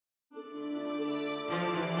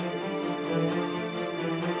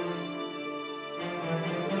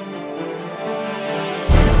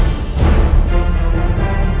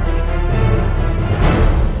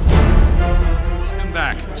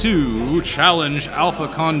to Challenge Alpha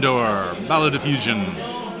Condor Balladiffusion.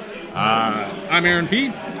 I'm Aaron P.,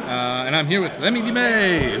 and I'm here with Remy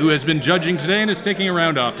who has been judging today and is taking a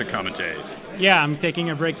round off to commentate. Yeah, I'm taking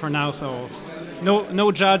a break for now, so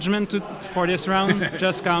no judgment for this round,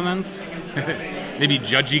 just comments. Maybe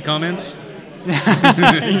judgy comments?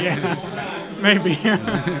 Yeah, maybe.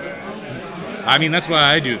 I mean, that's why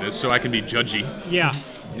I do this, so I can be judgy. Yeah.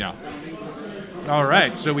 Yeah. All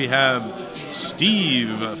right, so we have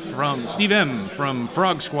Steve M from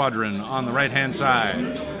Frog Squadron on the right-hand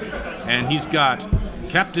side. And he's got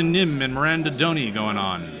Captain Nim and Miranda Doni going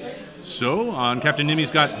on. So, on Captain Nim,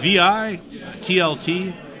 he's got VI,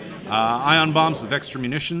 TLT, ion bombs with extra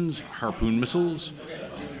munitions, harpoon missiles,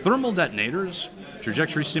 thermal detonators,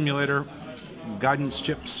 trajectory simulator, guidance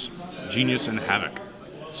chips, Genius, and Havoc.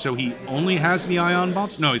 So he only has the ion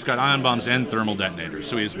bombs? No, he's got ion bombs and thermal detonators.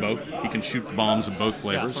 So he has both. He can shoot bombs of both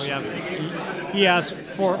flavors. Yeah, so he has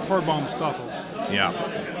four bombs totals. Yeah,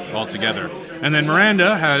 all together. And then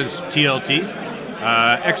Miranda has TLT,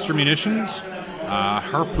 extra munitions,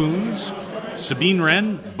 harpoons, Sabine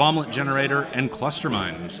Wren, bomblet generator, and cluster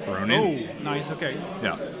mines thrown in. Oh, nice, okay.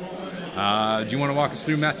 Yeah. Do you want to walk us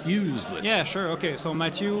through Mathieu's list? Yeah, sure, okay. So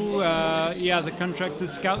Mathieu, he has a contracted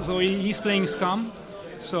scout, so he's playing SCOM.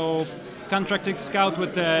 So contracted scout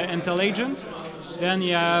with Intel agent. Then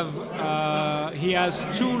he has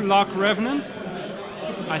two Lock Revenant.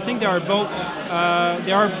 I think they are both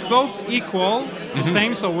equal, the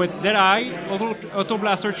same. So with Deadeye, Auto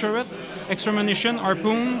Blaster turret, extra munition,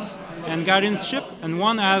 harpoons, and guidance ship, and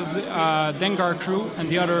one has Dengar crew, and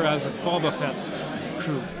the other has Boba Fett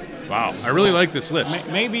crew. Wow, I really like this list.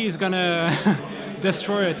 Maybe he's gonna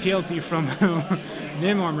destroy a TLT from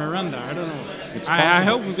Nim or Miranda. I don't know. I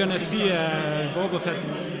hope we're gonna see Boba Fett.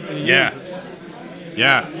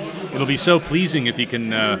 Yeah. It'll be so pleasing if he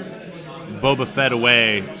can Boba Fett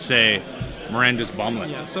away, say, Miranda's bomblet.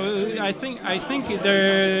 Yeah. So I think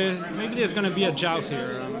maybe there's gonna be a joust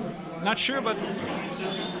here. Not sure, but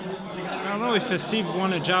I don't know if Steve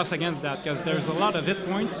won a joust against that because there's a lot of hit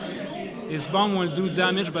point. His bomb will do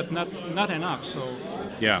damage, but not enough. So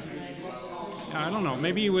yeah. I don't know.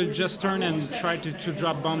 Maybe he will just turn and try to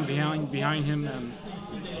drop bomb behind him. And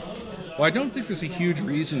well, I don't think there's a huge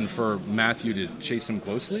reason for Mathieu to chase him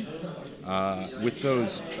closely. With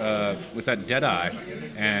that Deadeye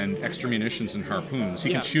and extra munitions and harpoons,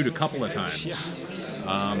 he can shoot a couple of times. Yeah.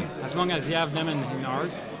 As long as you have them in hard.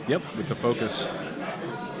 Yep, with the focus.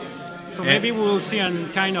 So maybe we will see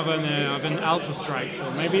kind of an alpha strike. So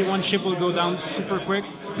maybe one ship will go down super quick.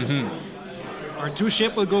 Mm-hmm. Or two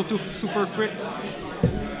ships will go super quick.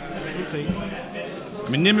 We'll see. I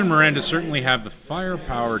mean, Nim and Miranda certainly have the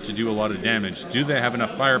firepower to do a lot of damage. Do they have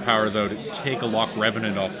enough firepower, though, to take a Lock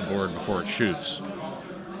Revenant off the board before it shoots?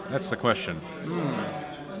 That's the question.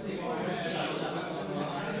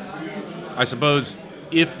 I suppose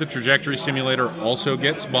if the trajectory simulator also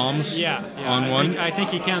gets bombs on one. I think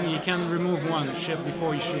he can remove one ship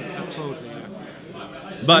before he shoots. Absolutely. Yeah.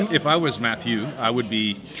 But if I was Mathieu, I would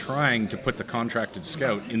be trying to put the contracted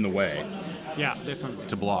scout in the way. Yeah, definitely.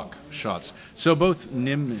 To block shots. So both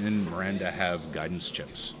Nim and Miranda have guidance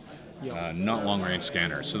chips, not long-range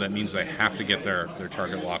scanners. So that means they have to get their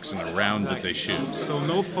target locks in the round that they shoot. So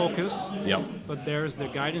no focus. Yep. But there's the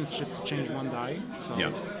guidance chip to change one die. So,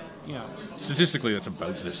 yeah. Statistically, that's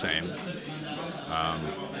about the same.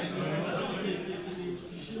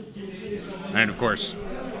 And of course,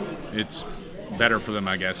 it's better for them,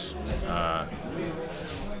 I guess,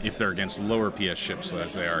 if they're against lower PS ships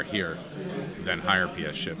as they are here than higher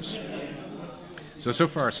PS ships. So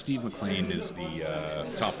far, Steve McLean is the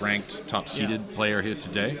top-ranked, top-seeded player here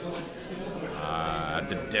today.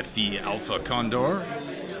 The Defi Alpha Condor,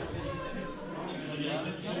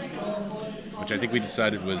 which I think we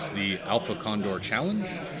decided was the Alpha Condor Challenge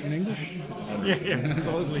in English. Yeah,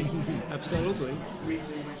 absolutely. Absolutely. You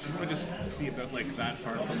want to just be about like that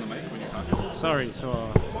far from the mic when you're talking? Sorry,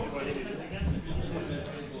 so...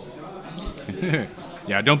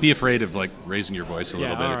 Yeah, don't be afraid of like raising your voice a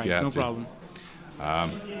little bit if you have to. No problem.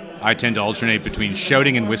 I tend to alternate between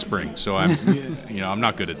shouting and whispering, so I'm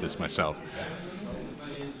not good at this myself.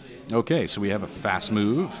 Okay, so we have a fast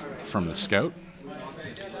move from the scout.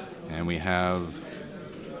 And we have,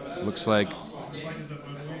 looks like,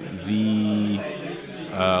 the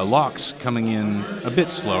locks coming in a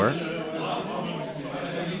bit slower.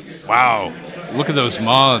 Wow, look at those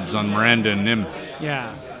mods on Miranda and Nim.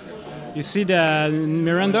 Yeah, you see the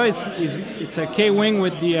Miranda. It's a K-wing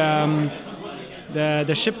with the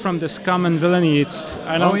ship from the Scum and Villainy.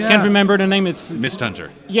 Can't remember the name. It's Mist Hunter.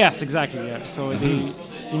 Yes, exactly. Yeah. So they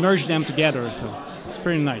merged them together. So it's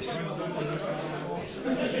pretty nice.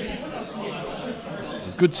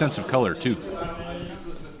 good sense of color too.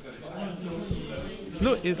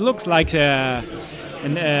 It looks like a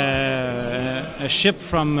ship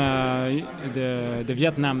from the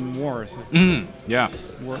Vietnam War. Yeah.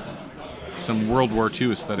 Some World War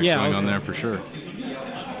II aesthetics going also on there for sure.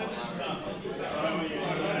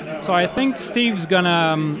 So I think Steve's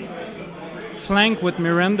gonna flank with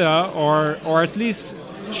Miranda, or at least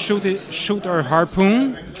shoot her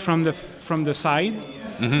harpoon from the side.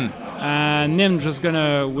 And Nim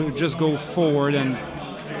will just go forward and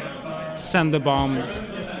send the bombs,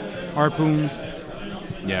 harpoons.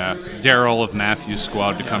 Yeah, Daryl of Matthew's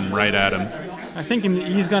squad to come right at him. I think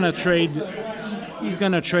he's gonna trade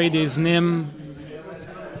his Nim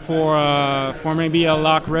for maybe a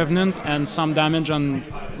lock revenant and some damage on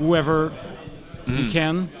whoever he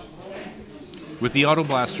can. With the auto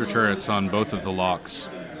blaster turrets on both of the locks,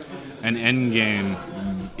 an end game,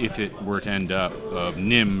 if it were to end up, of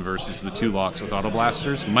Nim versus the two locks with auto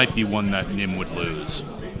blasters, might be one that Nim would lose.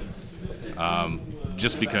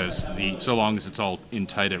 Just because so long as it's all in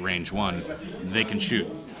tight at range 1, they can shoot.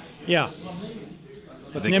 Yeah.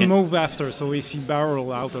 But Nim move after, so if he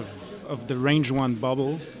barrel out of the range 1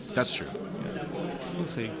 bubble... That's true. We'll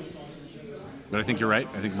see. But I think you're right.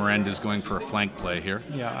 I think Miranda's going for a flank play here.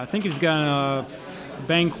 Yeah, I think he's gonna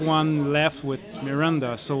bank one left with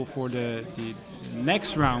Miranda, so for the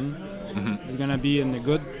next round, he's gonna be in a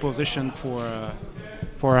good position for a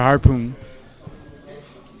harpoon.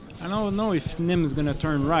 I don't know if Nim is gonna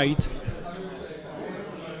turn right.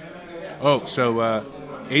 Oh, so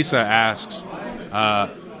Asa asks,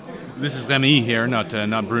 this is Remy here, not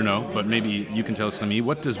Bruno, but maybe you can tell us, Remy,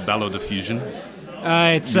 what does ballot diffusion?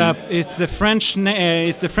 It's the French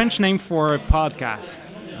name for a podcast.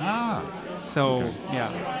 Ah. So okay.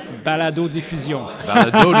 Yeah, it's balado diffusion.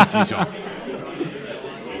 Balado diffusion.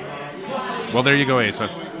 Well, there you go, Asa.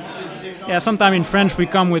 Yeah, sometime in French we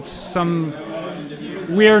come with some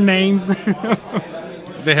weird names.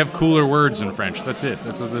 They have cooler words in French. That's it.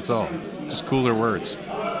 That's all. Just cooler words.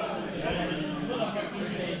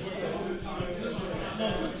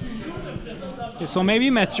 Okay, so maybe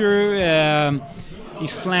Mathieu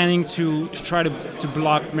is planning to try to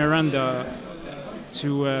block Miranda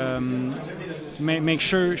to make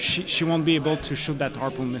sure she won't be able to shoot that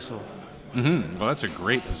harpoon missile. Well, that's a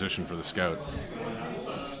great position for the scout.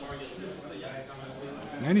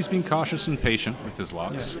 And he's being cautious and patient with his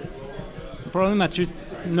locks. Yeah. Probably Mathieu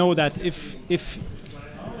know that if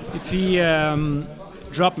he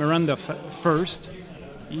drop Miranda first,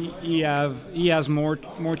 he has more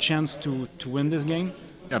chance to win this game.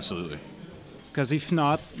 Absolutely. Because if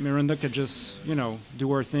not, Miranda could just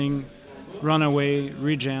do her thing, run away,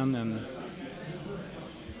 regen, and.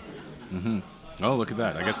 Oh, look at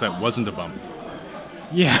that! I guess that wasn't a bump.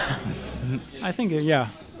 Yeah, I think yeah.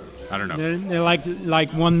 I don't know. They're like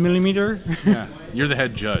 1 millimeter. Yeah, you're the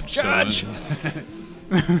head judge. Judge. So.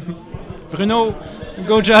 Bruno,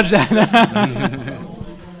 go judge that.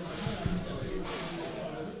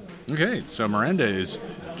 Okay, so Miranda is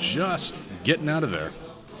just getting out of there.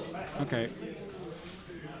 Okay.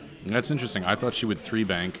 That's interesting. I thought she would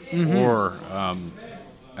 3-bank, or,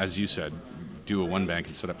 as you said, do a 1-bank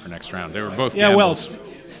and set up for next round. They were both gambles. Well,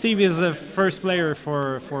 Steve is a first player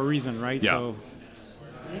for a reason, right? Yeah. So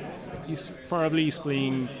he's probably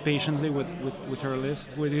playing patiently with her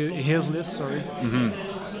list, with his list. Sorry.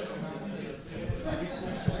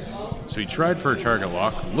 So he tried for a target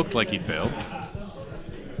lock. Looked like he failed.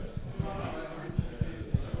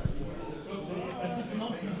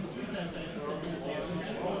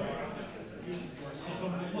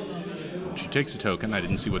 She takes a token. I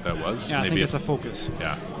didn't see what that was. Yeah, Maybe I think it's a focus.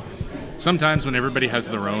 Yeah. Sometimes when everybody has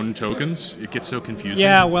their own tokens, it gets so confusing.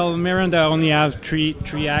 Yeah, well, Miranda only has three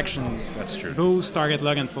action. That's true. Boost, target,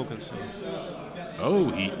 lock, and focus. So. Oh,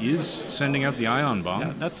 he is sending out the ion bomb.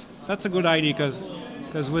 Yeah, that's a good idea because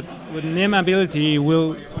with Nim ability, he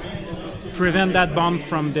will prevent that bomb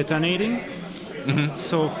from detonating.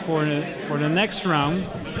 So for the next round,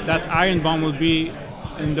 that iron bomb will be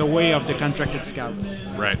in the way of the contracted scouts.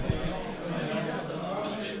 Right.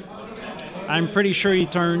 I'm pretty sure he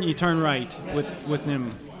turned right with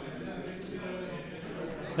Nim.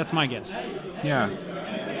 That's my guess. Yeah.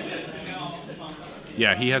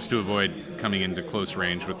 Yeah, he has to avoid coming into close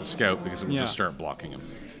range with the scout because it will just start blocking him.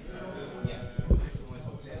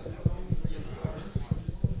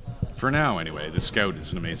 For now, anyway, the scout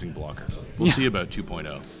is an amazing blocker. We'll see about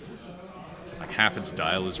 2.0. Like half its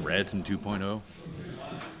dial is red in 2.0.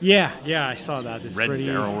 Yeah, I saw that. It's red pretty...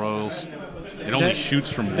 barrel rolls. It only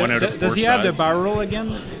shoots from 1 out of 4 Does he have the barrel roll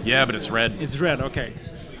again? Yeah, but it's red. It's red, okay.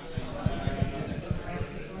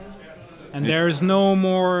 And there's no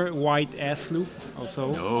more white S loop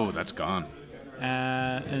also. No, that's gone.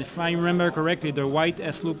 And if I remember correctly, the white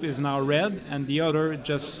S loop is now red, and the other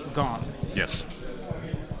just gone. Yes.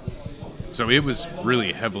 So it was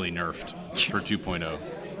really heavily nerfed for 2.0.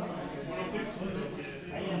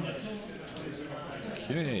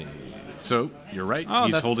 Okay. So you're right.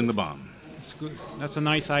 He's holding the bomb. That's good. That's a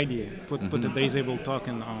nice idea. Put the disable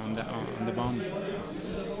token on the bomb.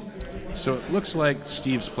 So it looks like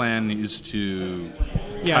Steve's plan is to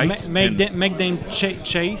make them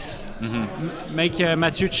chase. Make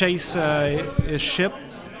Mathieu chase his ship.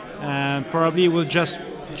 Probably will just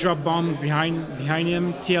drop bomb behind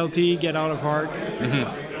him. TLT, get out of arc.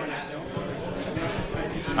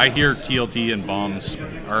 I hear TLT and bombs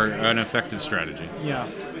are an effective strategy. Yeah.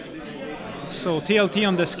 So TLT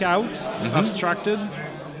on the scout, obstructed.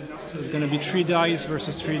 So it's going to be 3 dice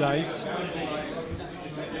versus 3 dice.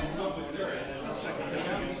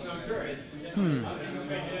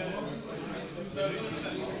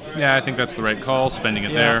 Yeah, I think that's the right call, spending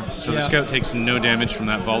it there. So the scout takes no damage from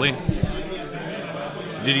that volley.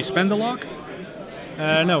 Did he spend the lock?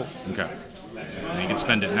 No. Okay. He can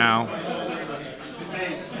spend it now.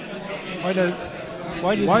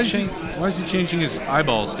 Why is he changing his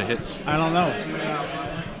eyeballs to hits? I don't know.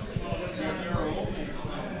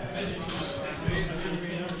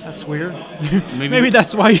 That's weird. Maybe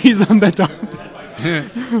that's why he's on the top.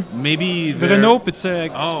 Maybe. But no, peux-tu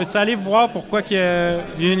aller voir pourquoi que...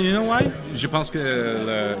 Do you know why? Je pense que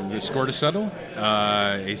the score to settle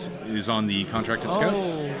is on the contracted scout.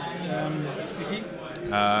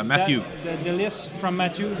 Mathieu. The list from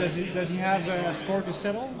Mathieu, does he have a score to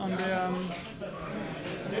settle on the...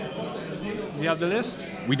 Do you have the list?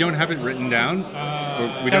 We don't have it written down.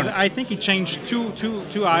 I think he changed too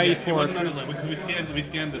high for... We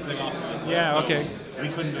scanned the thing off. Yeah, okay. We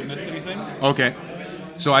couldn't have missed anything. Okay.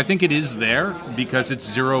 So I think it is there because it's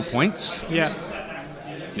 0 points. Yeah.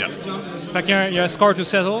 Yeah. Fait qu'il y a a score to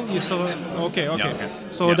settle. You saw, okay. Yeah, okay.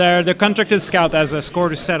 So the contracted scout has a score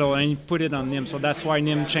to settle, and he put it on Nim. So that's why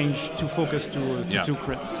Nim changed to focus to 2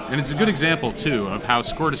 crits. And it's a good example too of how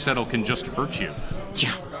score to settle can just hurt you.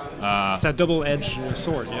 Yeah. It's a double-edged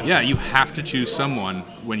sword. Yeah, you have to choose someone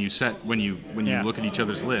when you look at each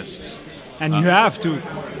other's lists. And you have to.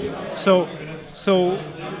 So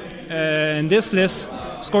in this list,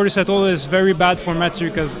 score to settle is very bad for Mathieu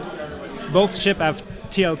because both ships have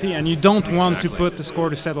TLT, and you don't want to put the score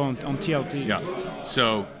to settle on TLT. Yeah.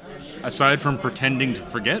 So, aside from pretending to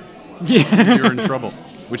forget, you're in trouble,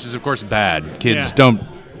 which is of course bad. Kids,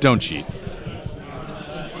 don't cheat.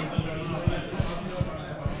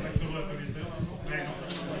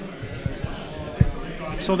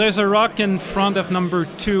 So there's a rock in front of number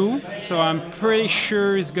 2, so I'm pretty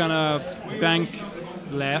sure he's gonna bank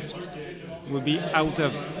left. Will be out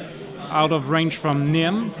of range from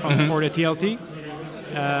Nim for the TLT.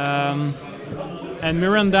 And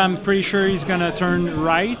Miranda, I'm pretty sure he's gonna turn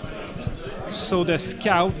right. So the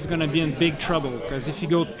scout is gonna be in big trouble because if you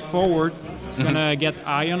go forward, it's gonna get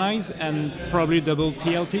ionized and probably double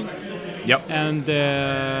TLT. Yep. And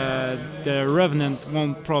the Revenant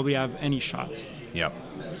won't probably have any shots. Yep.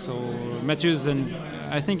 So Mathieu's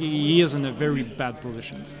I think he is in a very bad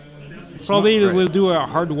position. Probably will do a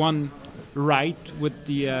hard one right with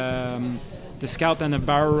the scout and a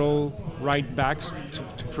barrel roll right backs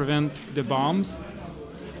to prevent the bombs.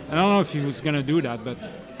 I don't know if he was gonna do that, but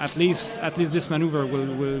at least this maneuver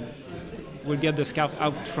will get the scout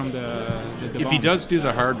out from the If bomb. he does do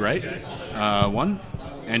the hard right one,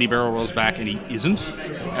 and he barrel rolls back and he isn't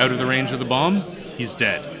out of the range of the bomb, he's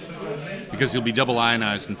dead. Because he'll be double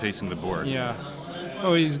ionized and facing the board. Yeah.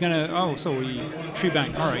 Oh, he's gonna. Oh, so he 3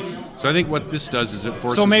 bank. All right. So I think what this does is it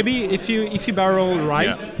forces. So maybe if you barrel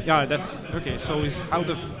right, that's okay. So he's out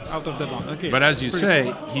of the bomb. Okay. But as you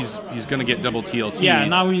say, he's gonna get double TLT. Yeah.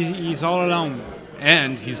 Now he's all alone.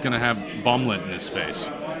 And he's gonna have bomblet in his face.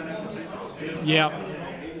 Yeah.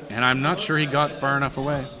 And I'm not sure he got far enough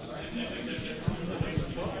away.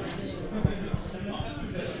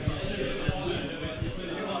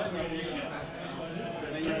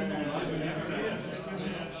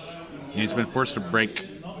 He's been forced to break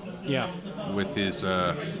with his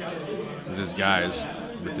guys,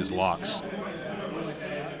 with his locks.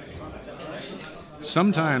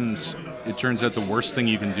 Sometimes it turns out the worst thing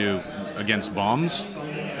you can do against bombs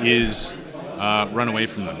is run away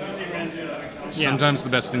from them. Sometimes the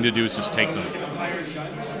best thing to do is just take them.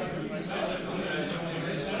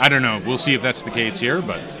 I don't know. We'll see if that's the case here,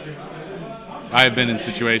 but I've been in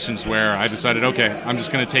situations where I decided, okay, I'm just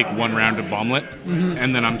going to take 1 round of bomblet,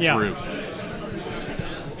 and then I'm through.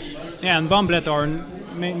 Yeah, and bomblet are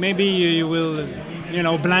maybe you will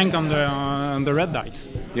blank on the red dice.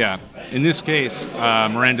 Yeah. In this case,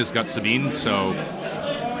 Miranda's got Sabine, so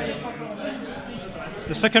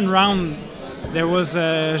The second round, there was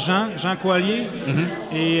Jean Coilier,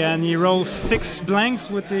 and he rolls 6 blanks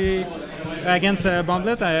against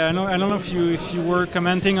Bomblet. I don't know if you were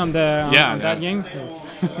commenting on that game. So.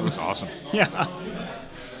 That was awesome. Yeah.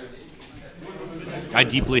 I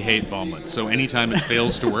deeply hate Bomblet, so anytime it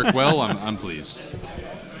fails to work well, I'm pleased.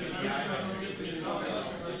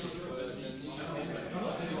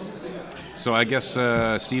 So I guess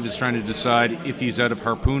Steve is trying to decide if he's out of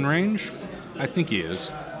harpoon range. I think he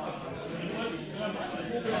is.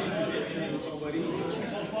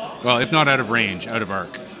 Well, if not out of range, out of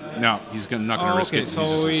arc. No, he's not going to risk it. So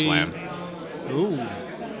he's just a slam. Ooh.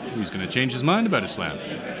 He's going to change his mind about his slam.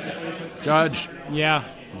 Judge. Yeah.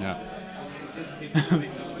 No.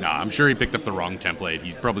 No, I'm sure he picked up the wrong template.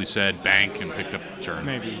 He probably said bank and picked up the turn.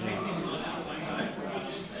 Maybe. Yeah.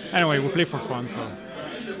 Anyway, we play for fun, so.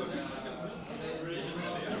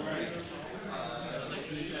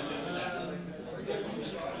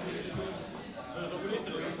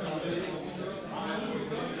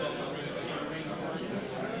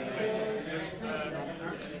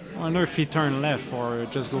 I wonder if he turn left or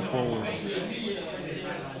just go forward.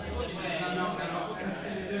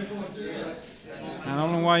 I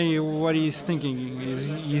don't know what he's thinking.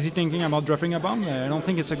 Is he thinking about dropping a bomb? I don't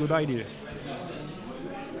think it's a good idea.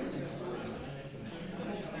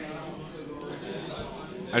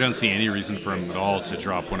 I don't see any reason for him at all to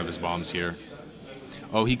drop one of his bombs here.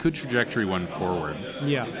 Oh, he could trajectory one forward.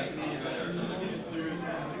 Yeah.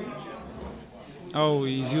 Oh,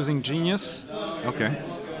 he's using Genius. Okay.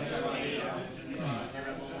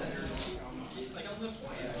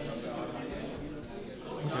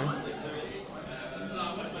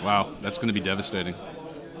 Wow, that's going to be devastating.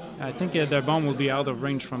 I think the bomb will be out of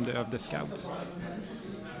range of the scouts.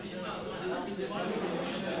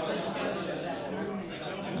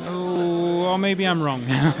 Oh, or maybe I'm wrong.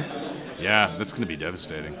 Yeah, that's going to be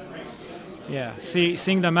devastating. Yeah,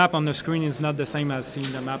 seeing the map on the screen is not the same as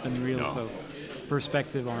seeing the map in real, No. so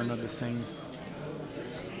perspective are not the same.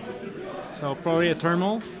 So probably a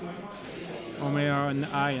thermal, or maybe an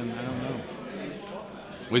ion, I don't know.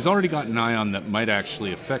 Well, he's already got an ion that might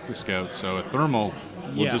actually affect the scout, so a thermal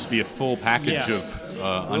will just be a full package of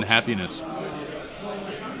unhappiness.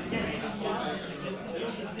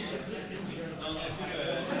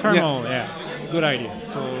 Thermal, yeah, good idea.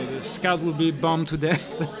 So the scout will be bombed to death.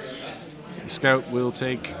 The scout will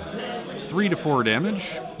take 3 to 4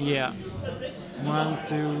 damage. Yeah. 1,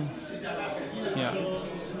 2. Yeah.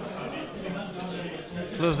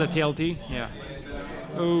 Plus the TLT. Yeah.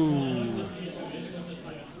 Oh.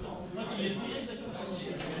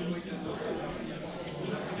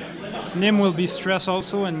 Nim will be stressed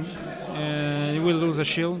also, and he will lose a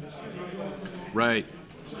shield. Right.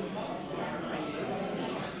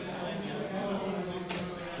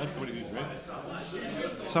 That's what it is,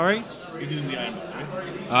 right? Sorry? You're using the iron bolt,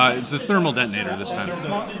 right? It's a thermal detonator this time.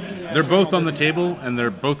 They're both on the table, and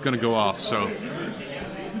they're both going to go off, so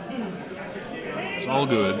it's all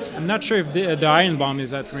good. I'm not sure if the iron bomb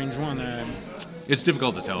is at range 1. It's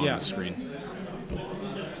difficult to tell on Yeah. the screen.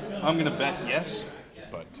 I'm going to bet yes,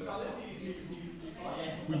 but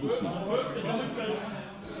we will see.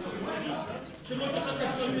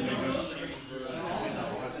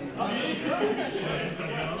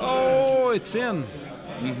 Oh, it's in.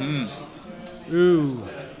 Mm-hmm. Ooh.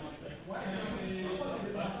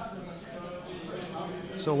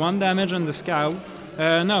 So 1 damage on the scout.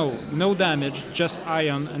 No damage, just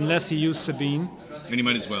ion, unless he used Sabine. And you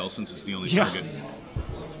might as well, since it's the only Yeah. target.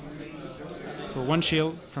 So 1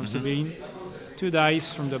 shield from Sabine, 2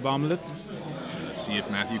 dice from the bomblet. Let's see if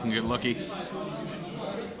Mathieu can get lucky.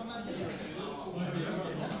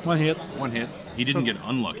 1 hit. 1 hit. He didn't get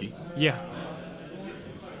unlucky. Yeah.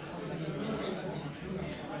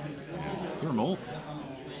 Thermal.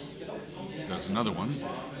 That's another one.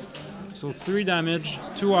 So 3 damage,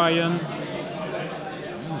 2 ion,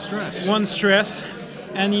 And stress. 1 stress,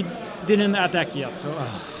 and he didn't attack yet. So,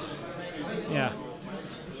 yeah.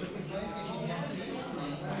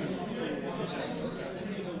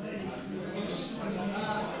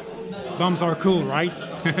 Bombs are cool, right?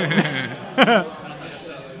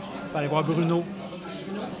 Pas aller voir Bruno.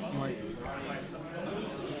 Ouais.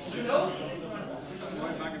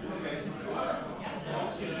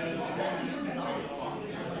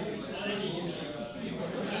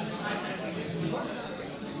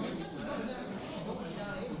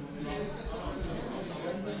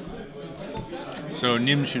 So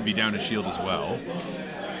Nim should be down a shield as well.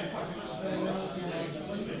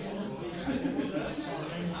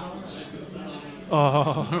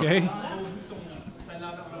 Oh, okay.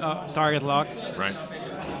 Target lock. Right.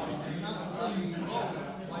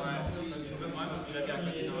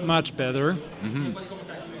 Much better.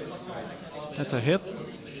 That's a hit.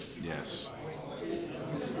 Yes.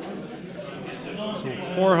 So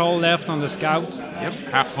 4 hull left on the scout. Yep.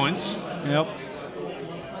 Half points. Yep.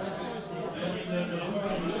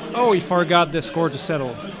 Oh, he forgot the score to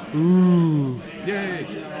settle. Ooh. Yay.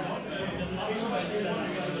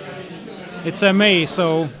 It's a May,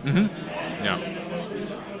 so Yeah.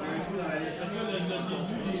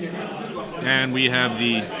 And we have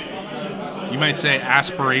the, you might say,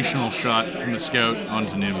 aspirational shot from the scout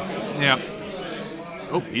onto Nim. Yeah.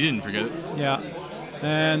 Oh, he didn't forget it. yeah.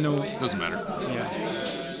 And no. Doesn't matter. Yeah.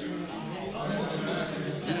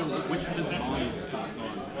 Which of his bonds is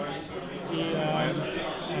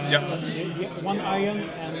Yep. One iron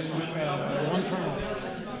and one kernel.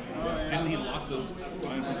 Didn't he lock those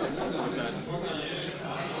bonds from turn one?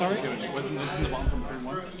 Sorry? Wasn't the bomb from turn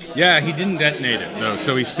one? Yeah, he didn't detonate it, though,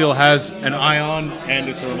 so he still has an ion and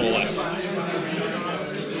a thermal left.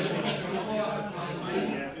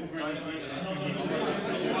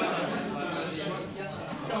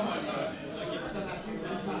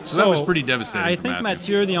 So that was pretty devastating I for think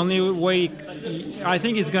Mathieu. Mathieu, the only way, I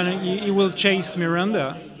think he will chase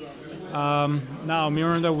Miranda. Now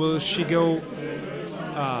Miranda, will she go?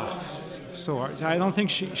 So hard. I don't think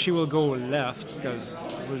she will go left because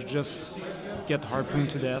it will just get harpooned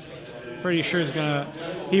to death. Pretty sure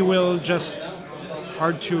he will just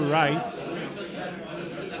hard to right.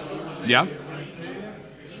 Yeah.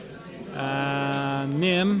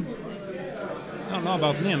 Nim, I don't know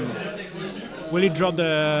about Nim. Will he drop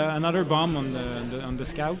another bomb on the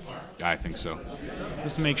scout? I think so.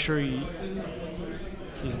 Just to make sure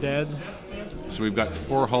he's dead. So we've got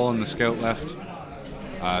 4 hull on the scout left.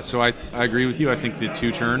 So I agree with you. I think the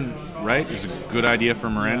 2-turn right is a good idea for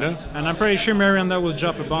Miranda. And I'm pretty sure Miranda will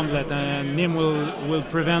drop a bomblet and Nim will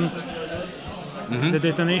prevent the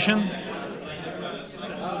detonation.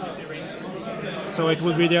 So it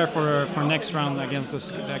will be there for next round against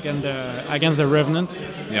the Revenant.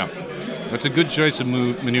 Yeah. That's a good choice of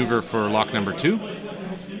maneuver for lock number 2.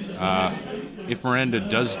 If Miranda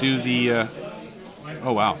does do the...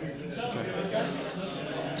 oh, wow.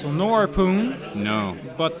 So no harpoon, No.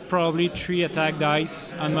 but probably 3 attack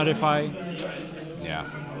dice, unmodified. Yeah.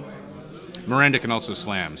 Miranda can also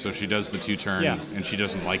slam, so if she does the 2-turn and she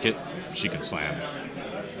doesn't like it, she can slam.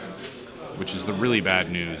 Which is the really bad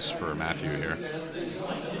news for Mathieu here.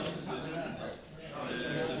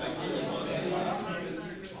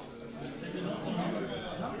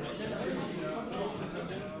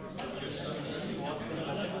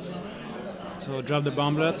 So drop the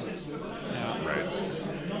bomblet. Yeah. Right.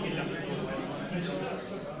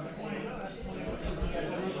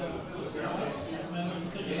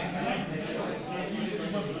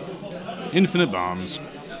 Infinite bombs.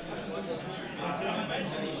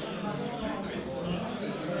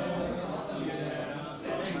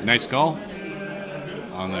 Nice call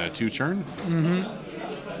on the 2-turn.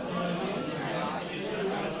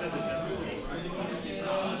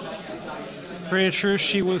 Pretty sure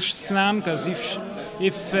she will slam because if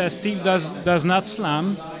Steve does not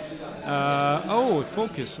slam,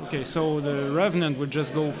 focus. Okay, so the Revenant would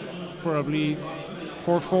just go probably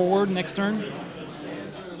 4 forward next turn.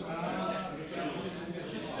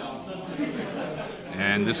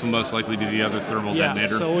 And this will most likely be the other thermal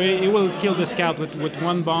detonator. So it will kill the scout with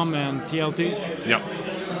 1 bomb and TLT. Yep.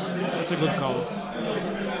 That's a good call.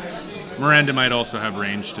 Miranda might also have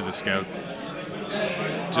range to the scout.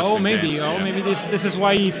 Just in maybe. case, Maybe this is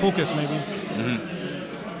why he focused. Maybe.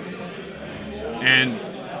 And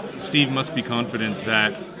Steve must be confident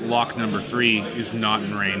that lock number 3 is not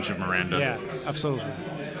in range of Miranda. Yeah, absolutely.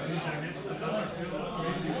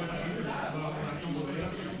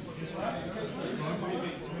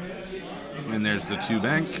 And there's the 2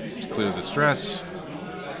 bank to clear the stress.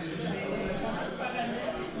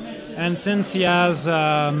 And since he has,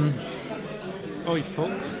 that's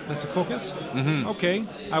a focus. Okay,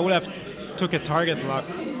 I would have took a target lock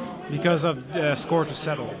because of the score to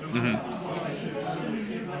settle.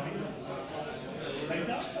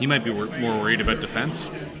 He might be more worried about defense.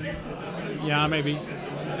 Yeah, maybe.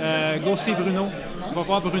 Go see Bruno. Va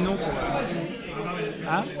voir Bruno.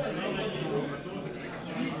 Hein?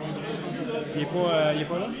 Il est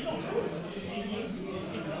pas là?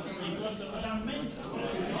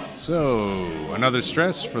 So, another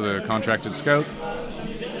stress for the contracted scout.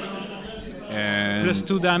 And Plus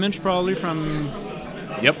 2 damage probably from...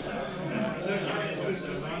 Yep.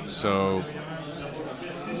 So,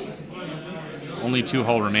 only 2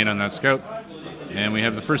 hull remain on that scout. And we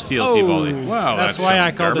have the first TLT volley. Wow, that's why some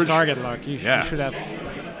I called garbage. the target lock. You Yeah. should have.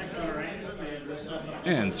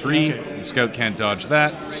 And 3. Okay. The scout can't dodge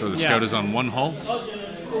that, so the Yeah. scout is on 1 hull.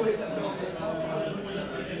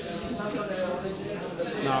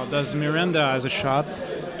 Now, does Miranda has a shot?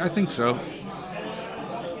 I think so.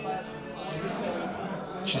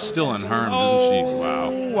 She's still unharmed, isn't she? Wow.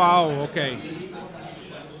 Wow, okay.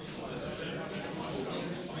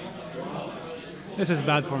 This is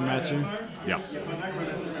bad for Mathieu. Yeah.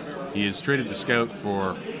 He has traded the scout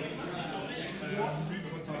for...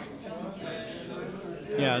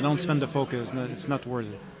 Yeah, don't spend the focus. No, it's not worth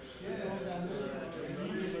it.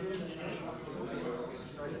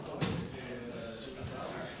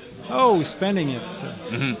 Oh, he's spending it.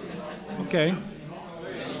 Okay.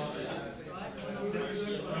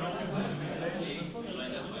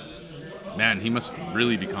 Man, he must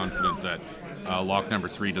really be confident that lock number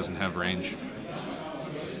 3 doesn't have range.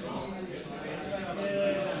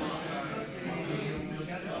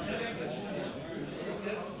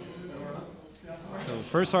 So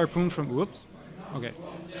first harpoon from. Whoops. Okay.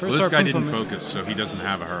 First Well, this guy harpoon didn't from- focus, so he doesn't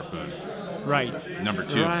have a harpoon. Right. Number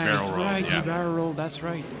 2, Right, barrel roll. right. Yeah. He barrel roll. That's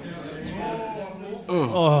right.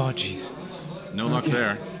 Oh, jeez. No luck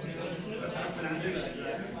there.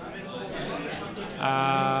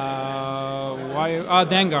 Why? Ah,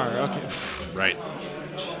 Dangar. Okay. Right.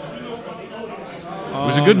 It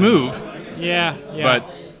was a good move, Yeah. Yeah. but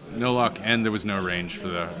no luck, and there was no range for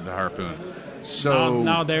the harpoon. So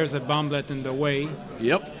now there's a bomblet in the way.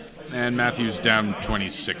 Yep. And Matthew's down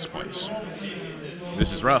 26 points.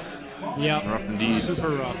 This is rough. Yeah. Rough indeed. Super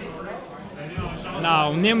rough.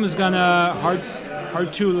 Now Nim is gonna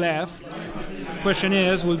hard 2 left. Question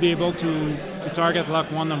is, will be able to target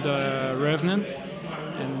lock one of the Revenant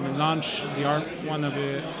and launch the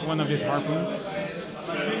one of his harpoon.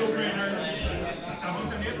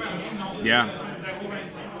 Yeah.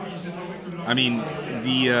 I mean,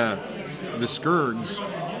 the Scurrgs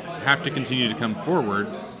have to continue to come forward,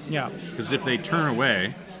 Yeah. because if they turn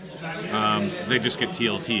away, they just get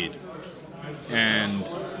TLT'd and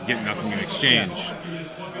get nothing in exchange.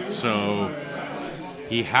 So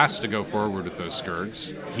he has to go forward with those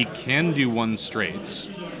Scurrgs. He can do 1 straights,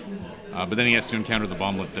 but then he has to encounter the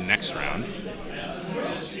bomblet the next round.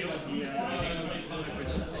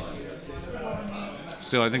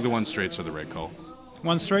 Still, I think the 1 straights are the right call.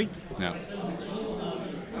 1 straight. Yeah.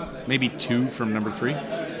 Maybe 2 from number 3.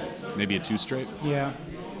 Maybe a 2 straight. Yeah.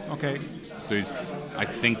 Okay. So I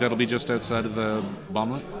think that'll be just outside of the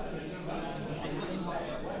bomblet.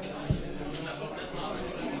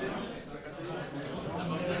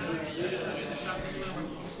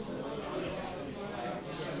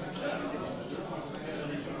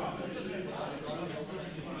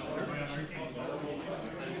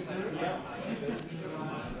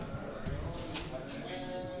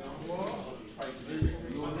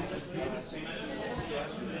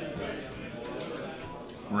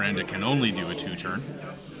 Miranda can only do a 2-turn.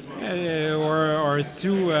 Or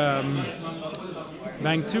 2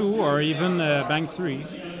 bank 2 or even bank 3.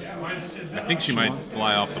 I think she might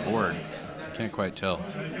fly off the board. Can't quite tell.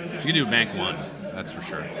 She can do bank 1, that's for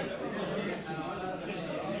sure.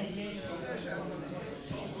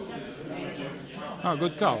 Oh,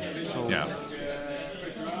 good call. So Yeah.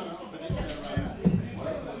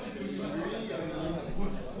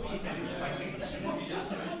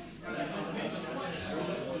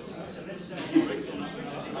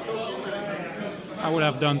 I would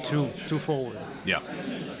have done two forward. Yeah.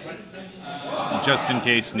 Just in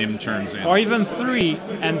case Nim turns in. Or even 3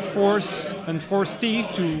 and force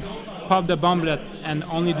Steve to pop the bomblet and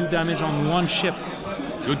only do damage on 1 ship.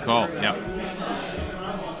 Good call, yeah.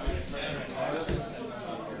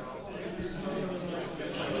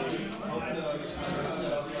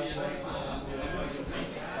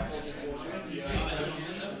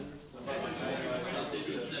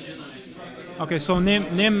 Okay, so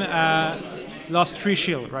Nim lost 3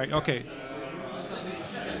 shield, right? Okay.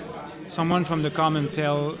 Someone from the comment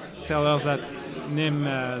tell us that Nim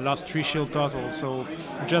lost 3 shield total, so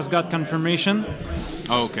just got confirmation.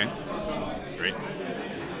 Oh, okay. Great.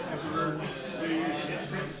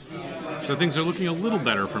 So things are looking a little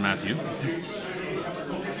better for Mathieu.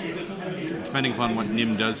 Depending upon what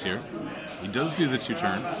Nim does here. He does do the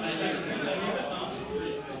 2-turn.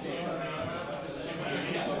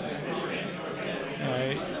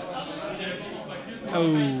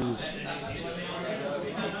 Oh,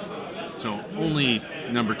 So only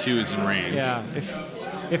number 2 is in range. yeah.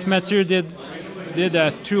 If Mathieu did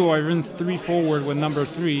a 2 or even 3 forward with number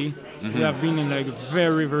 3, he would have been in like a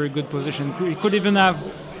very, very good position. He could even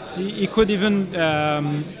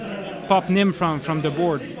pop Nim from the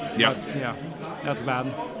board. Yeah. But, yeah. That's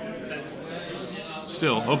bad.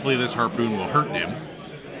 Still, hopefully this harpoon will hurt him.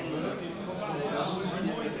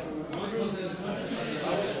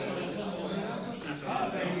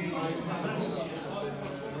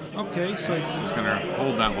 Okay, so He's gonna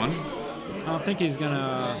hold that one. I don't think he's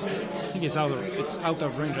gonna. I think it's out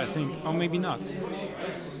of range. I think, or maybe not.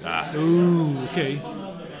 Ah. Ooh, okay.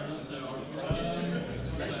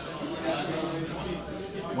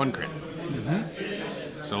 One crit.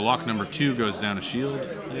 So lock number 2 goes down a shield.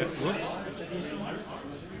 Yeah.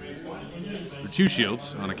 Or 2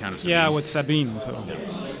 shields on account of Sabine. Yeah, with Sabine. So.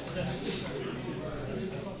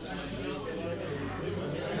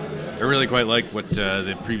 I really quite like what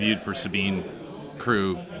they previewed for Sabine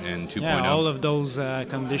crew in 2.0. Yeah, all of those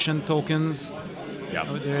condition tokens. Yeah.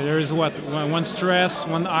 There's what? One stress,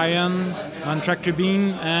 one iron, one tractor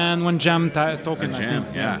beam, and one jam token. A I jam,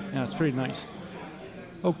 think. yeah. Yeah, it's pretty nice.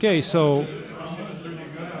 Okay, so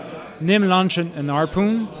Nim launched an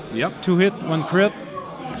harpoon. Yep. 2 hit, 1 crit.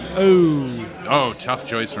 Oh. Oh, tough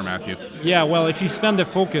choice for Mathieu. Yeah, well, if you spend the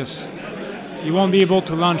focus, you won't be able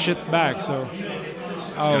to launch it back. So.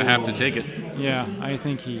 He's gonna have to take it. Yeah, I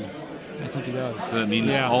think he does. So that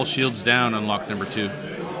means all shields down on lock number 2.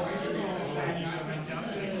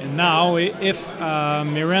 And now, if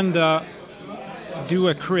Miranda do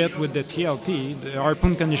a crit with the TLT, the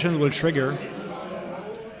harpoon condition will trigger,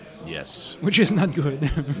 Yes. which is not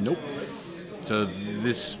good. Nope. So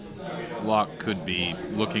this lock could be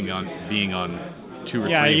looking on being on 2 or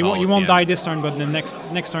 3. Yeah, you hull at won't the die end. this turn, but the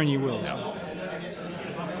next turn you will. So.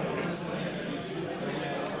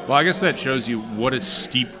 Well, I guess that shows you what a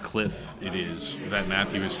steep cliff it is that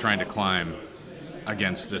Mathieu is trying to climb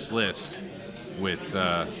against this list with,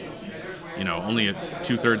 only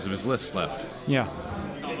 2/3 of his list left. Yeah.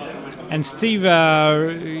 And Steve,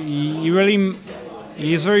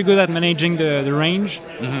 he is very good at managing the range.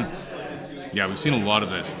 Yeah, we've seen a lot of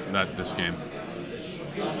this game.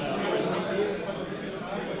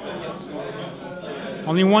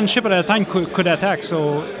 Only one ship at a time could attack,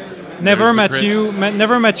 so never Mathieu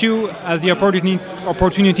has the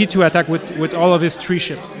opportunity to attack with all of his 3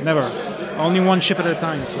 ships. Never. Only one ship at a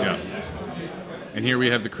time. So. Yeah. And here we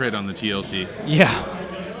have the crit on the TLT. Yeah.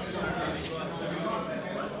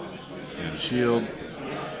 And shield.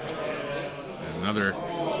 And another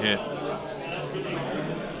hit.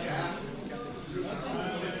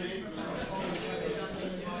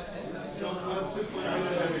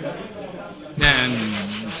 And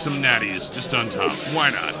some natties just on top. Why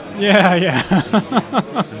not? Yeah.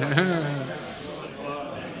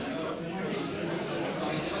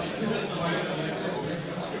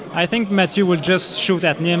 I think Mathieu will just shoot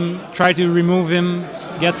at Nim, try to remove him,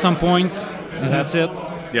 get some points. That's it.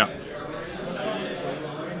 Yeah.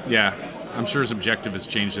 Yeah. I'm sure his objective has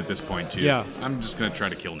changed at this point, too. Yeah. I'm just going to try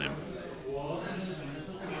to kill Nim.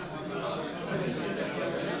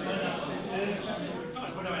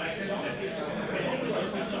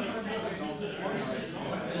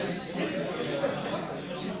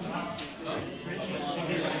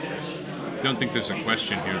 I don't think there's a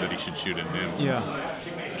question here that he should shoot at Nim. Yeah.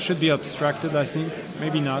 Should be obstructed, I think.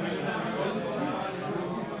 Maybe not.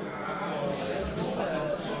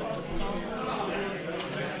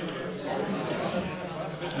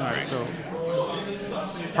 Alright, so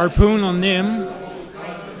harpoon on Nim.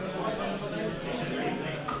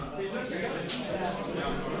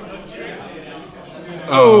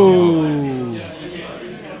 Oh!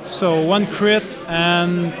 So 1 crit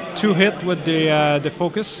and 2 hit with the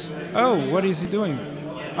focus. Oh, what is he doing?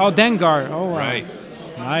 Oh, Dengar. Oh, wow. Right.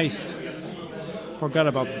 Nice. Forgot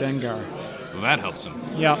about Dengar. Well, that helps him.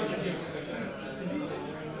 Yeah.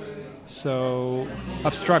 So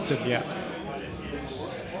obstructed, yeah.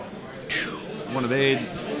 1 of aid.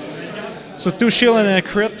 So 2 shield and a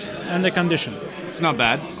crit and the condition. It's not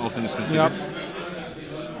bad, all things considered. Yep.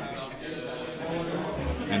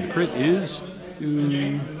 And the crit is...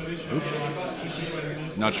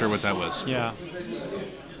 Not sure what that was. Yeah.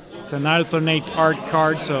 It's an alternate art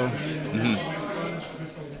card, so.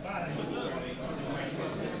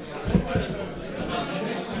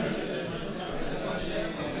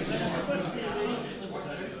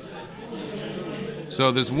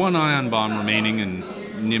 So there's 1 ion bomb remaining in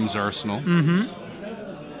Nim's arsenal.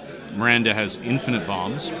 Miranda has infinite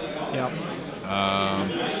bombs Yeah.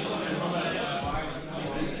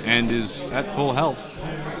 and is at full health.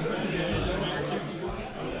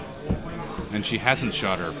 And she hasn't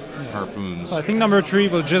shot her harpoons. So I think number 3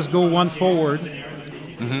 will just go 1 forward.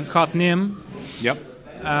 Caught Nim. Yep.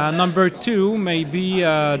 Number 2 maybe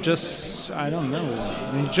just, I don't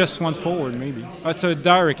know, just 1 forward maybe. Oh, it's a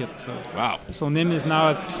direct hit. So. Wow. So Nim is now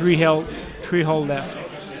at 3 hull left.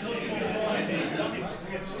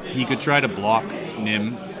 He could try to block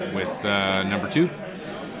Nim with number 2.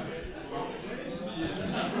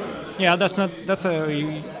 Yeah, that's a...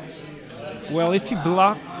 Well, if you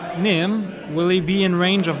block Nim, will he be in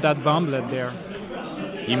range of that bomblet there?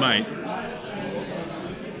 He might.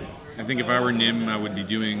 I think if I were Nim, I would be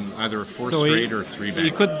doing either a 4 So straight or a 3 bank.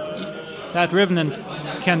 He could... That Revenant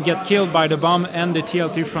can get killed by the bomb and the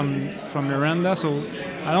TLT from Miranda, so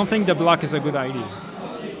I don't think the block is a good idea.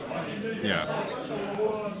 Yeah.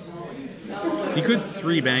 He could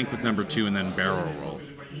 3 bank with number 2 and then barrel roll.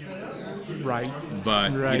 Right.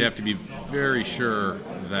 But Right. he'd have to be very sure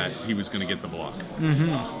that he was going to get the block.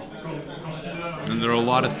 Mm-hmm. And there are a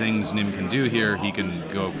lot of things Nim can do here. He can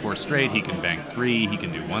go 4 straight, he can bank 3, he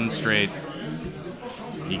can do 1 straight,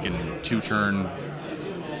 he can 2-turn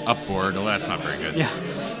upboard. Well, that's not very good. Yeah.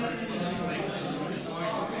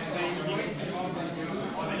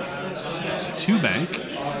 It's a 2 bank.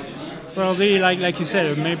 Probably, like you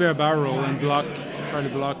said, maybe a barrel roll and try to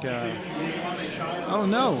block. Oh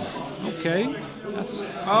no! Okay, that's.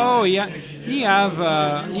 Oh yeah, he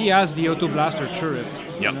has the auto blaster turret.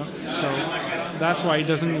 Yep. You know? So that's why he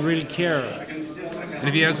doesn't really care. And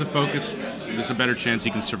if he has the focus, there's a better chance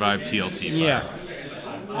he can survive TLT fire. Yeah.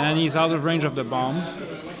 And he's out of range of the bomb.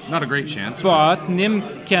 Not a great chance. But Nim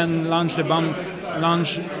can launch the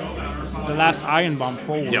last iron bomb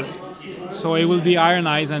forward. Yep. So it will be Iron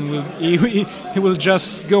Eyes, and he will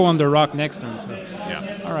just go on the rock next to him. So.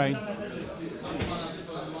 Yeah. All right.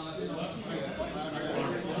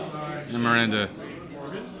 And Miranda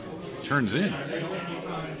turns in.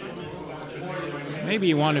 Maybe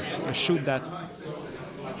you want to shoot that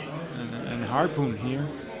and harpoon here.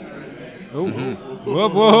 Oh, whoa,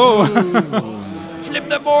 whoa. Flip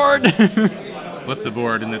the board! Flip the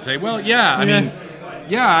board and then say, well, yeah, I mean,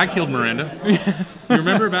 yeah, I killed Miranda. You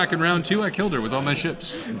remember back in round 2, I killed her with all my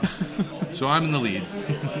ships. So I'm in the lead.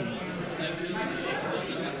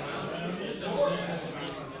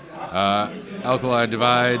 Alkali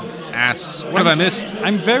Divide asks, what have I missed?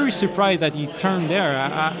 I'm very surprised that he turned there.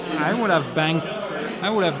 I would have banked. I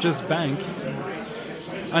would have just banked.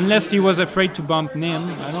 Unless he was afraid to bump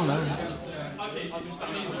Nim. I don't know.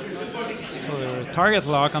 So target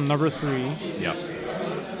lock on number 3. Yep.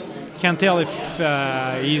 Can't tell if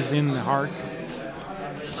he's in heart.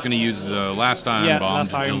 He's going to use the last ion bomb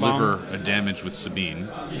last to iron deliver bomb. a damage with Sabine.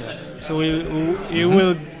 So he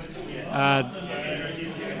will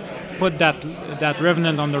put that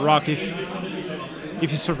Revenant on the rock if he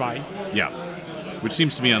survives. Yeah, which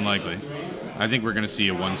seems to be unlikely. I think we're going to see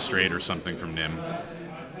a 1 straight or something from Nim.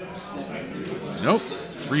 Nope,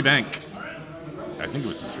 3 bank. I think it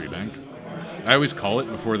was a 3 bank. I always call it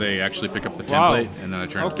before they actually pick up the template, and then I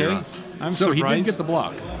try to clear it on. I'm so surprised. He did get the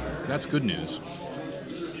block. That's good news.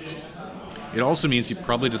 It also means he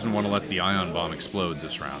probably doesn't want to let the ion bomb explode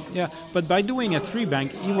this round. Yeah, but by doing a 3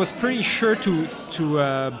 bank, he was pretty sure to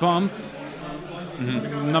bump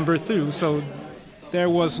number 2, so there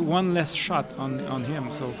was 1 less shot on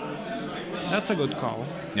him, so that's a good call.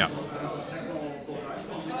 Yeah.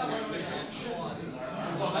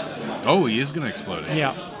 Oh, he is going to explode it.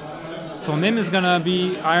 Yeah. So Nim is going to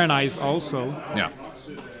be Iron Eyes also. Yeah.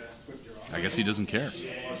 I guess he doesn't care.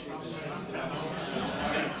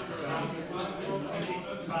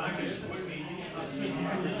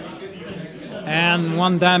 And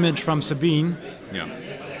 1 damage from Sabine. Yeah.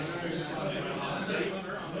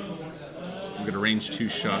 We got a range 2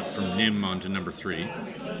 shot from Nim onto number 3.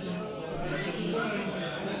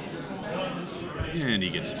 And he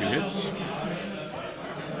gets 2 hits.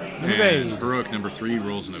 Evade. And Heroic number 3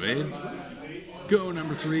 rolls an evade. Go,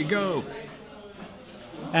 number 3, go!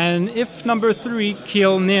 And if number 3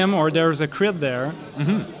 kill Nim or there's a crit there,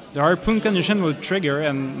 the harpoon condition will trigger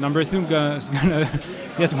and number 2 is going to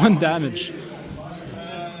get 1 damage.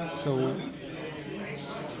 So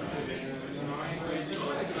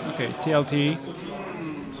okay, TLT.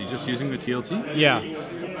 Is he just using the TLT? Yeah.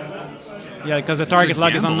 Yeah, because the target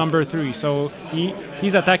lock is on gamble. number 3, so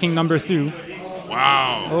he's attacking number 2.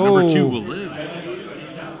 Wow, Oh. number 2 will live.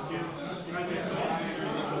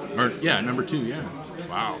 Or, yeah, number 2, yeah.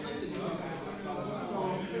 Wow.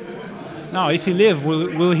 Now, if he live,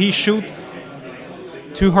 will he shoot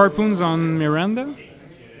 2 harpoons on Miranda?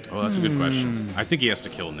 Oh, that's a good question. I think he has to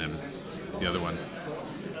kill Nim, the other one.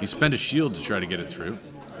 He spent a shield to try to get it through.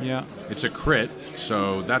 Yeah. It's a crit,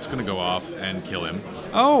 so that's going to go off and kill him.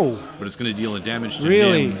 Oh, But it's going to deal a damage to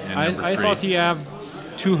really? Nim and number 3. I thought he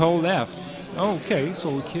have 2 hull left. Oh, okay,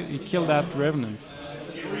 so he killed that Revenant.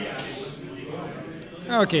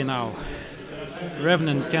 Okay, now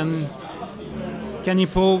Revenant can he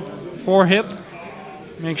pull 4 hit?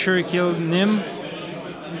 Make sure he killed Nim.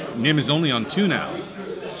 Nim is only on 2 now.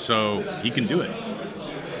 So he can do it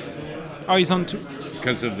Oh, he's on 2.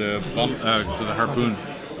 because of the harpoon.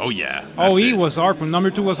 Oh yeah. Oh, that's he it. was harpoon. Number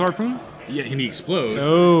 2 was harpoon? Yeah, and he explodes.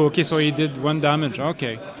 Oh, okay, so he did 1 damage.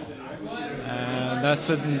 Okay. That's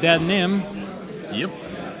a dead Nim. Yep.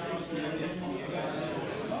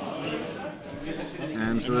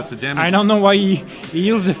 And so that's a damage. I don't know why he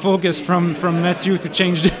used the focus from Mathieu to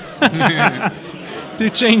change to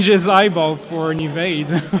change his eyeball for an evade.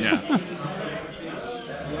 Yeah.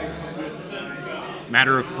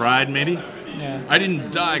 Matter of pride, maybe? Yeah. I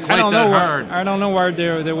didn't die quite that hard. I don't know where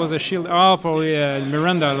there was a shield. Oh, probably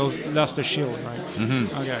Miranda lost a shield, right?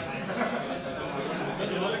 Mm-hmm. Okay.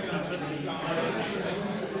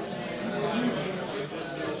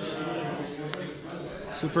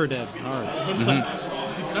 Super dead. All right. It looks like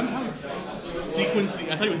is he somehow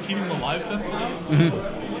sequencing. I thought he was keeping him alive somehow.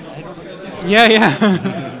 Yeah.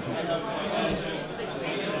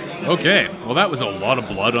 Okay. Well, that was a lot of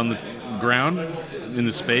blood on the ground in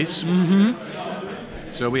the space. Mm-hmm.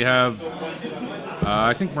 So we have.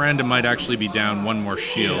 I think Miranda might actually be down 1 more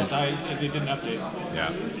shield. Yes, they didn't update.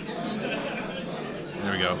 Yeah.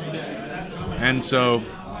 There we go. And so,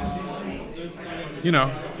 you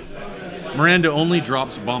know, Miranda only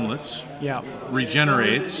drops bomblets, Yeah.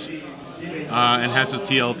 regenerates, and has a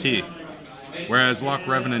TLT. Whereas Loch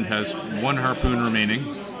Revenant has 1 harpoon remaining,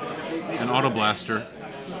 an auto blaster.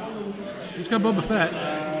 He's got Boba Fett.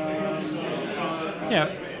 Yeah.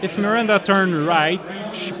 If Miranda turned right,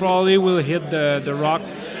 she probably will hit the rock.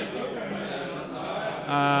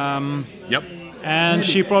 Yep. And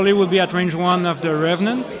she probably will be at range 1 of the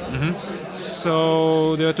Revenant. Mm-hmm.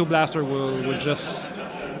 So the auto blaster will just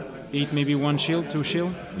eat maybe 1 shield, 2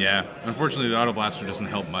 shield. Yeah. Unfortunately, the auto blaster doesn't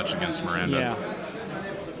help much against Miranda. Yeah.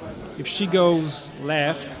 If she goes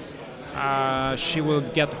left, she will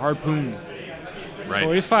get harpoon. Right.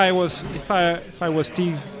 So if I was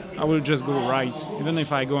Steve, I will just go right. Even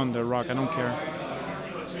if I go on the rock, I don't care.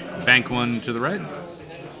 Bank 1 to the right.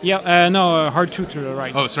 Yeah. No. Hard 2 to the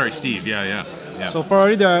right. Oh, sorry, Steve. Yeah. So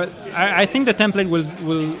probably I think the template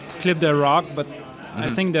will clip the rock, but I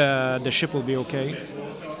think the ship will be okay.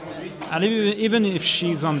 And even if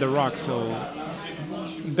she's on the rock, so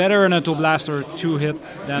better an auto blaster 2 hit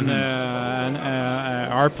than a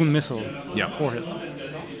harpoon missile. Yeah. 4 hits.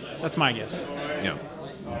 That's my guess. Yeah.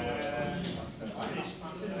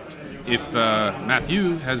 If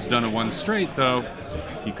Mathieu has done a 1 straight, though,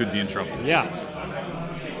 he could be in trouble. Yeah.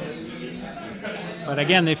 But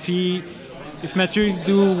again, if Mathieu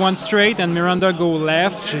do 1 straight and Miranda go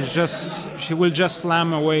left, she will just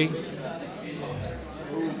slam away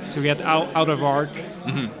to get out of arc.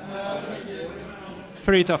 Mm-hmm.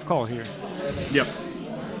 Pretty tough call here. Yep.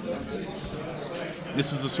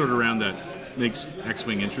 This is the sort of round that makes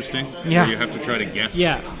X-Wing interesting. Yeah. Where you have to try to guess.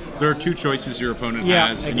 Yeah. There are 2 choices your opponent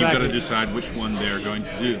has, and you've got to decide which one they're going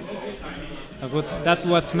to do. That's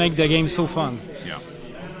what makes the game so fun. Yeah.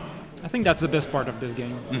 I think that's the best part of this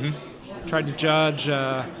game. Mm-hmm. Try to judge,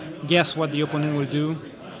 guess what the opponent will do.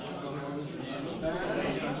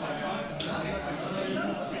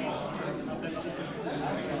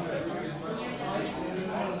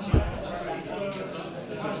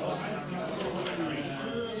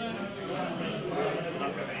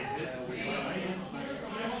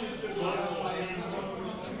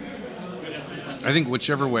 I think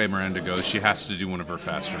whichever way Miranda goes, she has to do one of her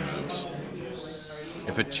faster moves.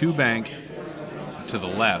 If a 2 bank to the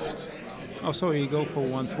left. Oh, so you go for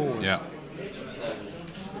 1 forward. Yeah.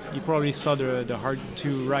 You probably saw the hard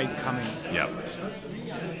 2 right coming. Yep.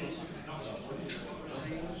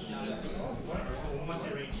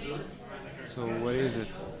 So what is it?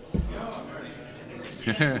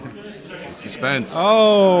 Suspense.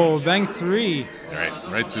 Oh, bank 3.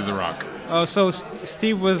 Right through the rock. Oh, so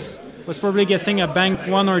Steve was probably guessing a bank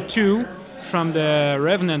 1 or 2 from the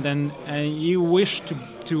Revenant, and you wished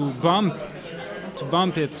to bump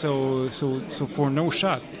it, so for no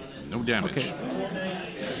shot. No damage. Okay.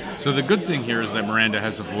 So the good thing here is that Miranda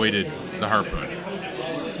has avoided the harpoon.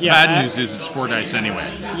 Yeah. Bad news is it's 4 dice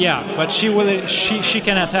anyway. Yeah, but she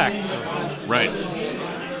can attack. So. Right.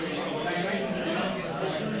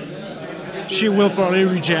 She will probably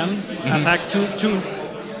regen, attack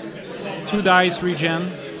 2 dice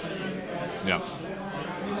regen. Yeah.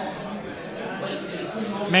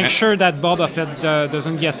 Make sure that Boba Fett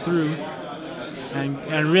doesn't get through,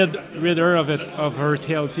 and rid her of her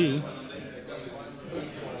TLT.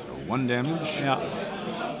 So 1 damage. Yeah.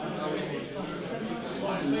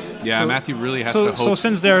 Yeah, So- Mathieu really has to hope. So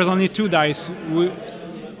since there's only 2 dice,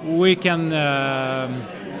 we can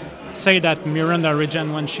say that Miranda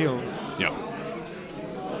regen 1 shield. Yeah.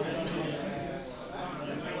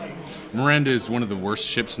 Miranda is one of the worst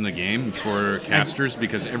ships in the game for casters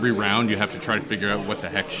because every round you have to try to figure out what the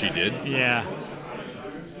heck she did. Yeah.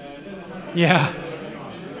 Yeah.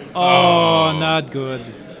 Oh, not good.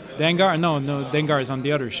 Dengar? No, Dengar is on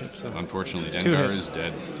the other ship. So Unfortunately, Two Dengar hit. is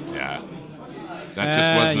dead. Yeah. That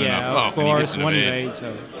just wasn't yeah, enough. of and he course, gets an one evade. evade,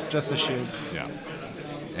 so just a shield. Yeah.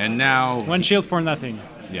 And now, One shield for nothing.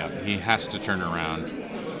 yeah, he has to turn around.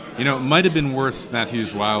 You know, it might have been worth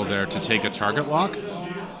Mathieu's while there to take a target lock,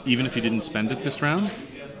 even if he didn't spend it this round.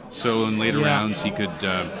 So in later rounds, he could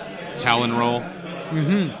Talon roll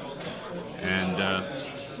and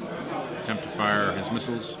attempt to fire his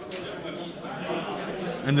missiles.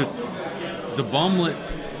 And the bomblet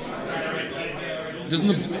doesn't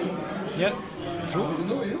the Yep. Bonjour.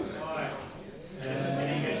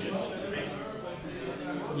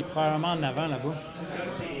 Il est probablement en avant là-bas.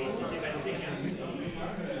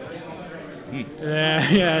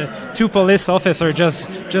 Yeah, two police officers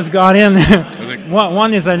just got in.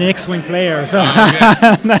 One is an X-wing player, so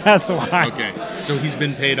that's why. Okay, so he's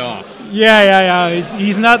been paid off. Yeah.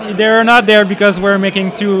 He's not. They're not there because we're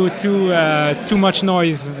making too much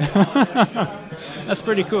noise. That's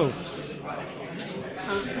pretty cool.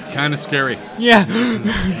 Kind of scary. Yeah.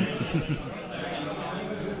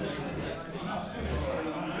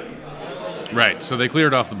 Right, so they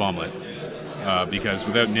cleared off the bomblet because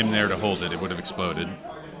without Nim there to hold it, it would have exploded.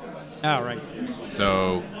 Oh, right.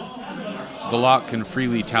 So the lock can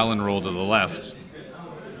freely Talon roll to the left,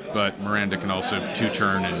 but Miranda can also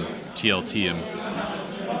two-turn and TLT him.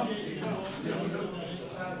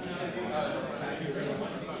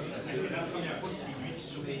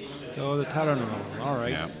 So the Talon roll. All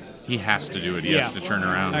right. Yeah, he has to do it. He has to turn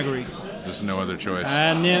around. I agree. There's no other choice.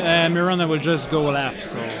 And Miranda will just go left,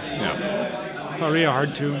 so Yeah. probably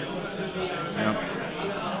hard to. Yep.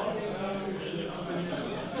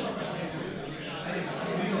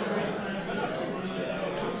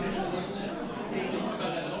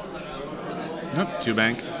 Nope, two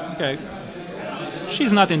bank. Okay.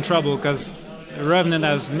 She's not in trouble because Revenant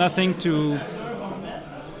has nothing to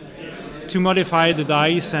modify the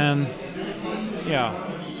dice, and yeah,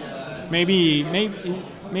 maybe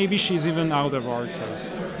she's even out of art. So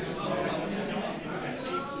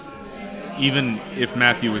Even if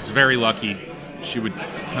Mathieu was very lucky, she would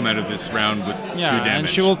come out of this round with 2 damage. and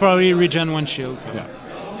she will probably regen one shield. So,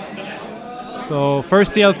 Yeah. so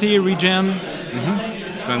first TLT regen.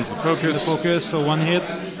 Spends the focus. Focus, so one hit.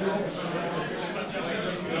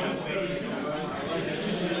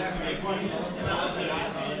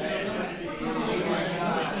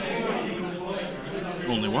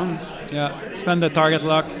 Only one. Yeah, spend the target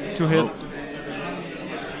lock, 2 hit.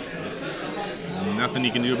 Nothing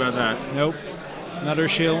you can do about that. Nope. Another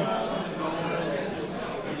shield.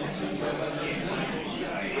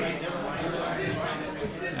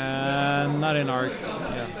 And not in arc.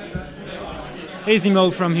 Yeah. Easy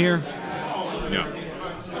mode from here. Yeah.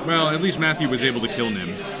 Well, at least Mathieu was able to kill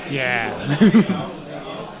Nim. Yeah.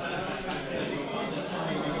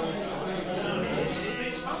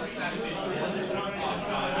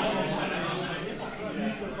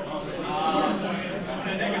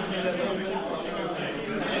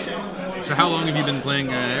 So how long have you been playing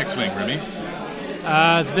X-Wing, Remy?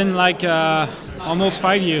 It's been like almost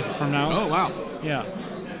 5 years from now. Oh, wow. Yeah.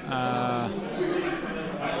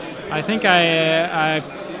 I think I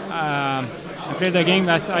played the game.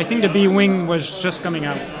 I think the B-Wing was just coming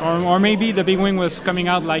out. Or maybe the B-Wing was coming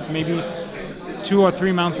out like maybe 2 or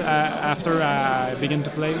 3 months after I began to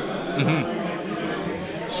play.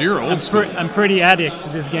 So you're old school. I'm pretty addict to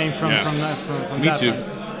this game from Yeah. from Me that too. time.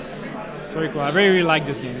 It's very cool. I really like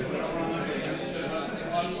this game.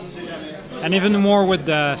 And even more with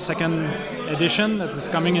the second edition that is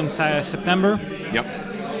coming in September. Yep.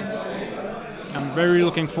 I'm very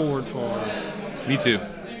looking forward for. Me too.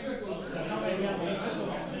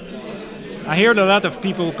 I heard a lot of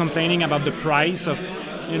people complaining about the price of,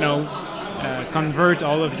 convert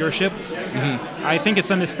all of your ship. I think it's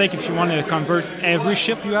a mistake if you want to convert every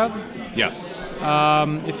ship you have. Yeah.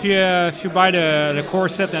 If you buy the core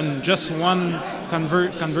set and just one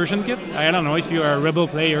conversion kit, I don't know, if you're a Rebel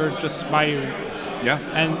player, just buy. Yeah.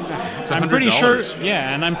 And It's I'm pretty sure. $100.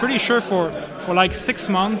 Yeah, and I'm pretty sure for like 6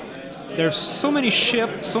 months, there's so many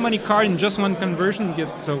ships, so many cards in just one conversion kit.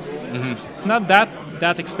 So it's not that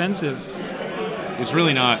expensive. It's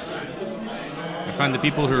really not. I find the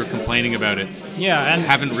people who are complaining about it Yeah, and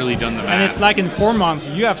haven't really done the math. and it's like in 4 months,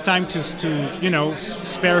 you have time to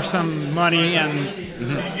spare some money and.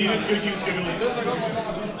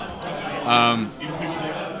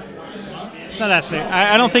 not that safe.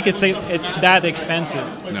 I don't think it's that expensive.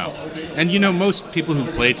 No. And you know, most people who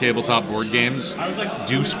play tabletop board games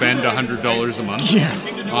do spend $100 a month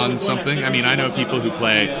on something. I mean, I know people who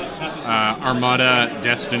play Armada,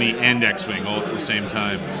 Destiny, and X-Wing all at the same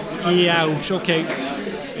time. Yeah, okay.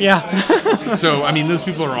 Yeah. So, I mean, those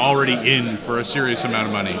people are already in for a serious amount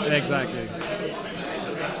of money. Exactly.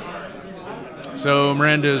 So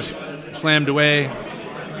Miranda's slammed away,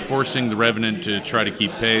 forcing the Revenant to try to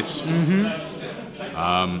keep pace.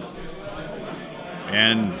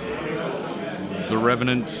 And the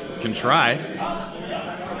Revenant can try.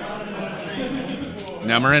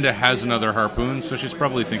 Now Miranda has another harpoon, so she's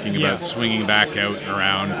probably thinking about swinging back out and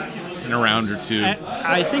around in a round or two.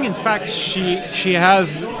 I think, in fact, she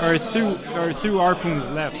has her two harpoons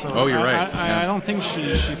left. So oh, you're right. I don't think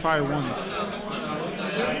she fired one.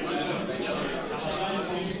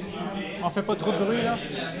 On fait pas trop de bruit là.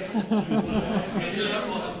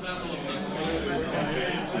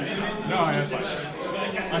 No, that's fine.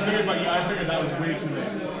 I figured that was way too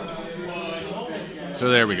late. So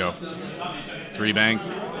there we go. 3 bank,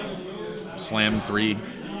 slam 3.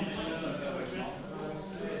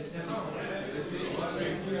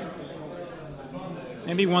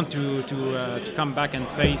 Maybe want to come back and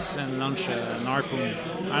face and launch an harpoon.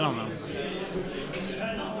 I don't know.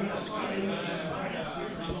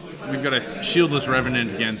 We've got a shieldless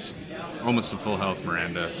Revenant against almost a full health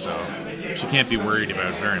Miranda, so she can't be worried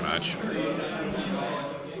about very much.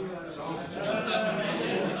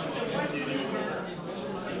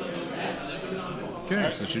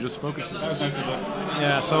 Okay, so she just focuses.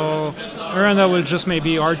 Yeah, so Miranda will just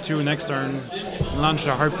maybe R2 next turn, launch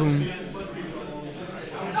the harpoon.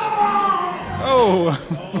 Oh!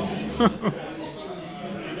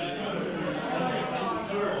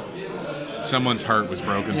 Someone's heart was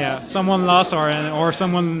broken. Yeah, someone lost or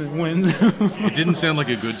someone wins. It didn't sound like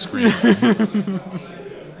a good scream.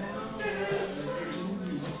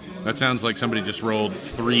 That sounds like somebody just rolled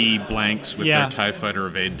 3 blanks with their TIE Fighter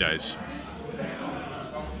evade dice.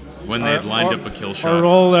 When they had lined up a kill shot. Or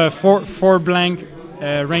roll 4 blank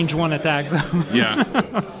range 1 attacks. Yeah.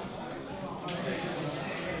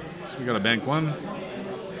 So we got a bank 1.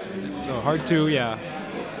 So hard to,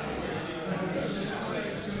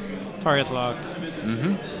 target lock.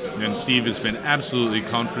 And Steve has been absolutely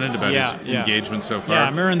confident about his engagement so far. Yeah,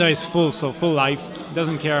 Miranda is full life.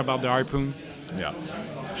 Doesn't care about the harpoon. Yeah.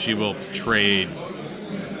 She will trade.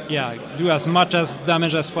 Yeah, do as much as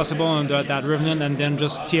damage as possible on that Revenant and then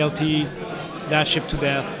just TLT that ship to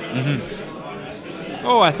death.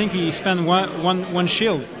 Oh, I think he spent one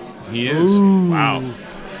shield. He is. Ooh. Wow.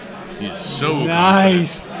 He's so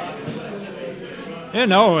nice. You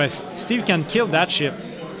know, Steve can kill that ship.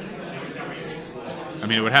 I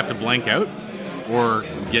mean, it would have to blank out or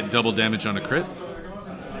get double damage on a crit.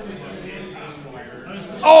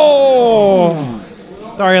 Oh!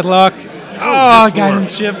 Target lock. Oh,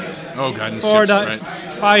 guidance ship. Oh, guidance ship. Right.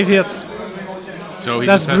 5 hit. So he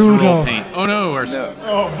That's just has brutal. to roll paint. Oh no!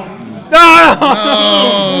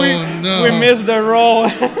 No! We missed the roll.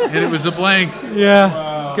 And it was a blank. Yeah.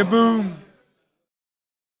 Wow. Kaboom.